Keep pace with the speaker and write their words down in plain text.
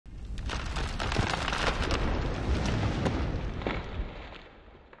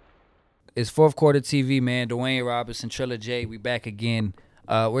It's Fourth Quarter TV, man. Dwayne Robinson, Trilla J. We back again.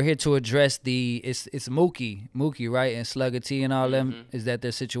 We're here to address it's Mookey, right, and Slugga T and all them. Is that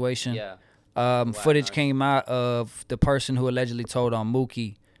their situation? Yeah. Footage came out of the person who allegedly told on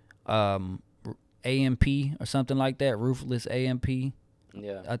Mookey, AMP or something like that, Ruthless AMP.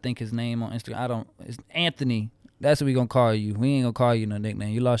 Yeah. I think his name on Instagram. It's Anthony. That's what we gonna call you. We ain't gonna call you no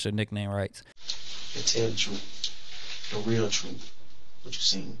nickname. You lost your nickname rights. They tell the truth, the real truth, what you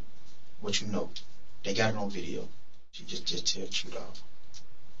seen, what you know. They got it on video. You just tell the truth, dog.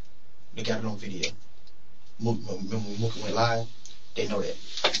 They got it on video. Remember when Mookey went live? They know that.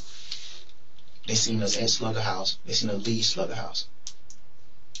 They seen us at Slugga house. They seen us leave Slugga house.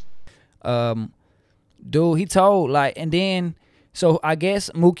 Dude, he told and then so I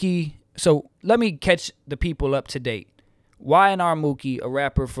guess Mookey. So let me catch the people up to date. Y&R Mookey, a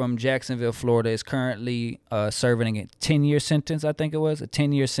rapper from Jacksonville, Florida, is currently serving a 10-year sentence. I think it was a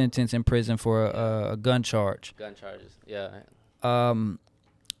 10-year sentence in prison for a gun charge. Gun charges. Yeah.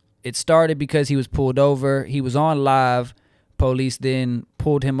 It started because he was pulled over. He was on live. Police then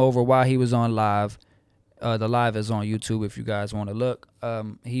pulled him over while he was on live. The live is on YouTube if you guys want to look.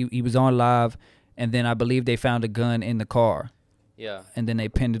 He was on live, and then I believe they found a gun in the car. Yeah. And then they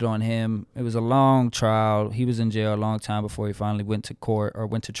pinned it on him. It was a long trial. He was in jail a long time before he finally went to court or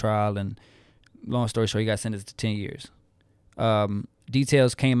went to trial. And long story short, he got sentenced to 10 years.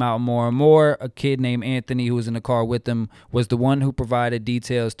 Details came out more and more. A kid named Anthony, who was in the car with him, was the one who provided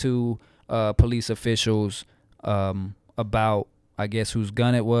details to police officials about, I guess, whose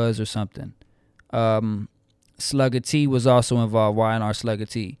gun it was or something. Slugga T was also involved, Y&R Slugga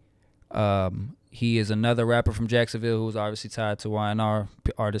T. He is another rapper from Jacksonville who's obviously tied to Y&R.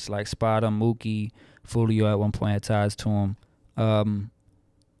 Artists like Spot him, Mookey, Foolio at one point had ties to him.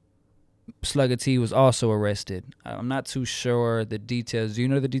 Slugga T was also arrested. I'm not too sure the details. Do you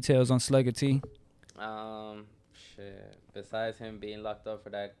know the details on Slugga T? Shit. Besides him being locked up for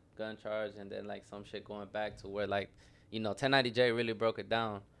that gun charge and then some shit going back to where 1090J really broke it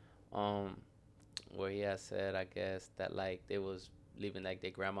down. Where he had said, I guess, that they was leaving their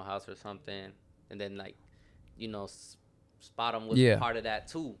grandma house or something. And then Spot him was part of that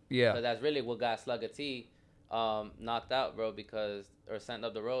too. Yeah. So that's really what got Slugga T knocked out, bro, or sent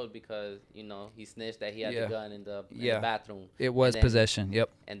up the road because he snitched that he had the gun in the bathroom. It was possession.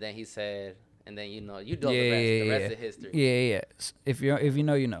 Yep. And then he said, and then you know the rest. The rest is history. Yeah. If you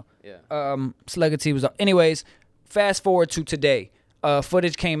know, you know. Yeah. Slugga T was. Anyways, fast forward to today.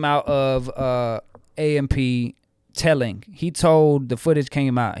 Footage came out of AMP. He told, the footage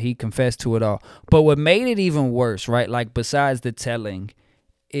came out, he confessed to it all. But what made it even worse, right, besides the telling,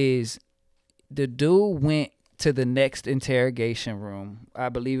 is the dude went to the next interrogation room. I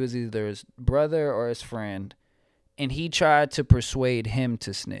believe it was either his brother or his friend, and he tried to persuade him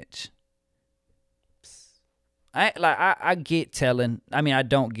to snitch. I get telling. I mean, I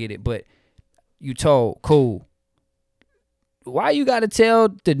don't get it, but you told, cool. Why you gotta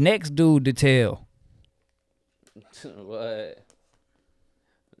tell the next dude to tell? What?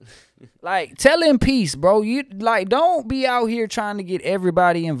 Tell in peace, bro. You don't be out here trying to get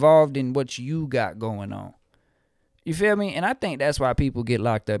everybody involved in what you got going on. You feel me? And I think that's why people get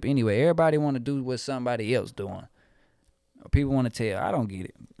locked up anyway. Everybody want to do what somebody else doing. People want to tell. I don't get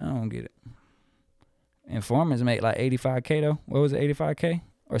it. Informants make $85K though. What was it? $85K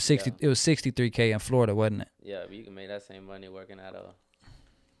or 60? Yeah. It was $63K in Florida, wasn't it? Yeah, but you can make that same money working at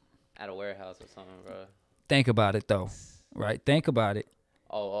a warehouse or something, bro. Think about it though, right? Think about it.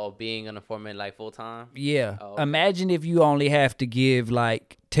 Oh, being an informant full time? Yeah. Oh, okay. Imagine if you only have to give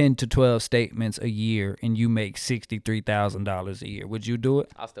 10 to 12 statements a year and you make $63,000 a year. Would you do it?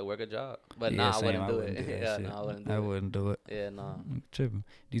 I'll still work a job. But I wouldn't do it. Yeah, no, I wouldn't do it. I wouldn't do it. Yeah, no. I'm tripping.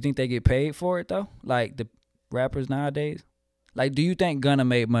 Do you think they get paid for it though? The rappers nowadays? Do you think Gunna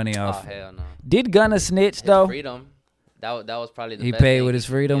made money off? Oh, hell no. Did Gunna snitch though? Freedom. That was probably the best. He paid with his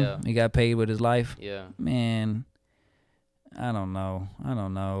freedom. Yeah. He got paid with his life. Yeah. Man, I don't know.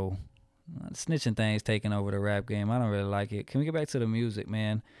 Snitching things taking over the rap game. I don't really like it. Can we get back to the music,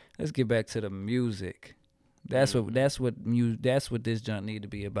 man? Let's get back to the music. That's what this junk need to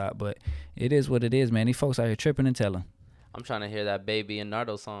be about. But it is what it is, man. These folks out here tripping and telling. I'm trying to hear that Baby and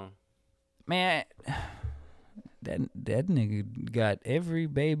Nardo song. Man, that nigga got every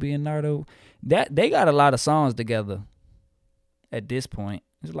Baby and Nardo. They got a lot of songs together. At this point,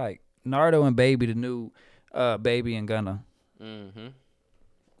 it's Nardo and Baby, the new Baby and Gunna. Mm-hmm.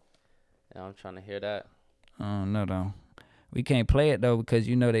 Yeah, I'm trying to hear that. No, though. We can't play it though because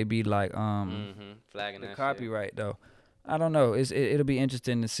they be flagging the that copyright shit. Though. I don't know. It'll be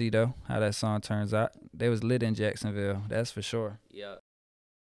interesting to see though how that song turns out. They was lit in Jacksonville, that's for sure. Yeah.